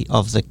of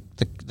the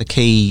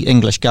key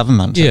English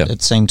government?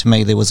 It seemed to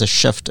me there was a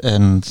shift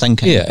in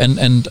thinking. Yeah,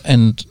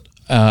 and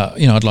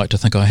I'd like to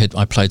think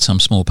I played some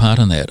small part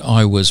in that.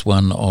 I was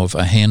one of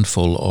a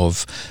handful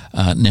of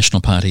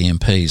National Party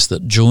MPs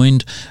that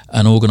joined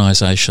an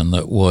organisation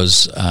that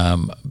was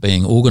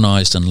being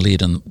organised and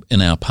led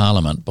in our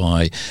Parliament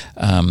by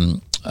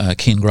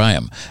Ken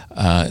Graham,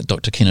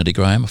 Dr. Kennedy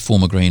Graham, a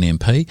former Green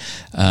MP.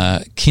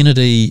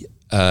 Kennedy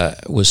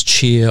was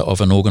chair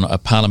of a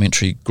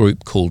parliamentary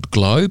group called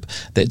GLOBE.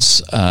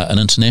 That's an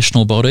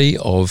international body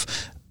of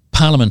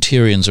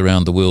parliamentarians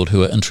around the world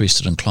who are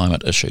interested in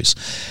climate issues.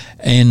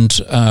 And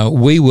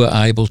we were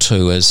able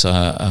to, as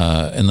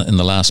in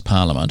the last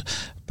Parliament,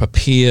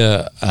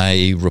 prepare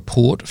a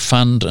report,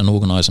 fund and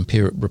organise and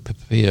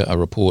prepare a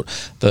report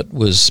that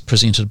was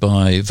presented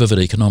by Vivid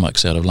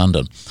Economics out of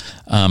London.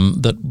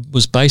 That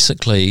was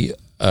basically,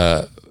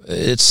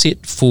 it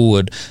set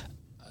forward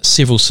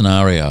several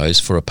scenarios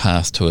for a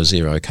path to a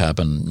zero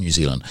carbon New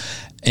Zealand,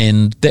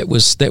 and that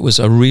was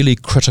a really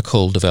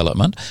critical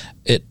development.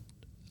 It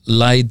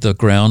laid the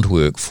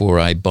groundwork for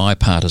a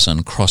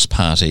bipartisan,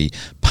 cross-party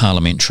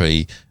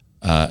parliamentary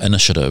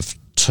initiative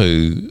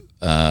to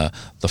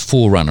the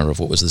forerunner of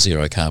what was the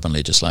zero carbon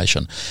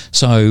legislation.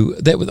 So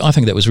I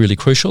think that was really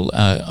crucial,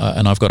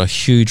 and I've got a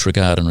huge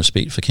regard and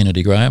respect for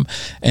Kennedy Graham,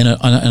 and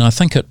I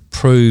think it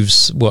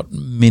proves what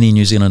many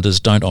New Zealanders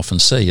don't often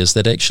see, is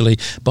that actually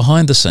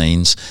behind the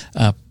scenes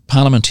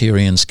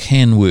parliamentarians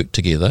can work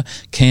together,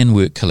 can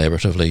work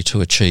collaboratively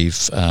to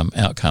achieve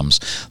outcomes.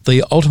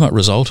 The ultimate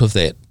result of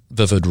that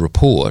Vivid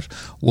report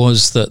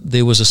was that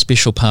there was a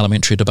special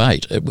parliamentary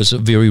debate. It was a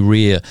very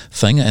rare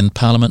thing, and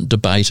Parliament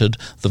debated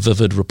the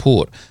Vivid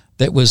report.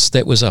 That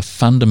was a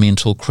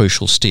fundamental,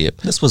 crucial step.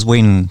 This was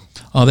when?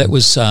 Oh, that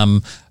was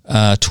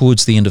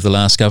towards the end of the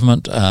last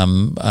government.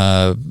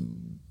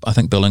 I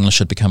think Bill English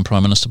had become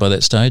Prime Minister by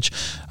that stage.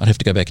 I'd have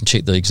to go back and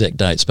check the exact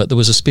dates, but there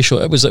was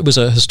it was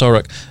a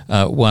historic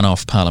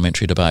one-off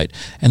parliamentary debate,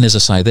 and as I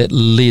say, that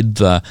led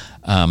the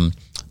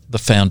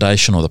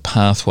foundation or the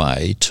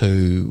pathway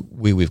to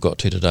where we've got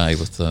to today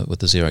with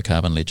the zero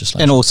carbon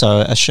legislation, and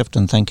also a shift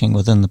in thinking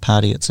within the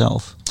party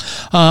itself.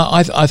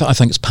 I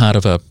think it's part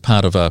of a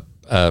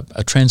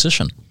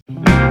transition.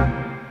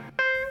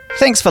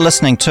 Thanks for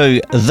listening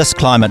to This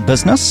Climate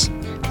Business.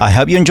 I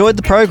hope you enjoyed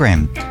the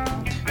program.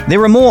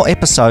 There are more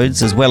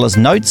episodes as well as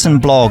notes and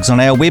blogs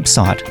on our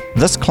website,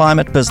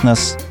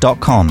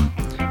 thisclimatebusiness.com.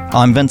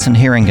 I'm Vincent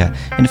Heringer,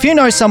 and if you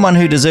know someone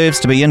who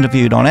deserves to be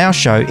interviewed on our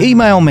show,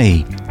 email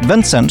me,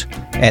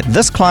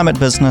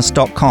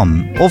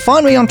 vincent@thisclimatebusiness.com, or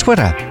find me on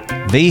Twitter,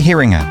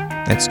 vheringer.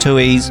 That's 2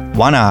 E's,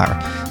 1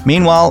 R.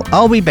 Meanwhile,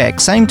 I'll be back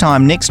same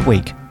time next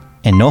week.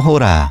 E noho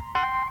rā.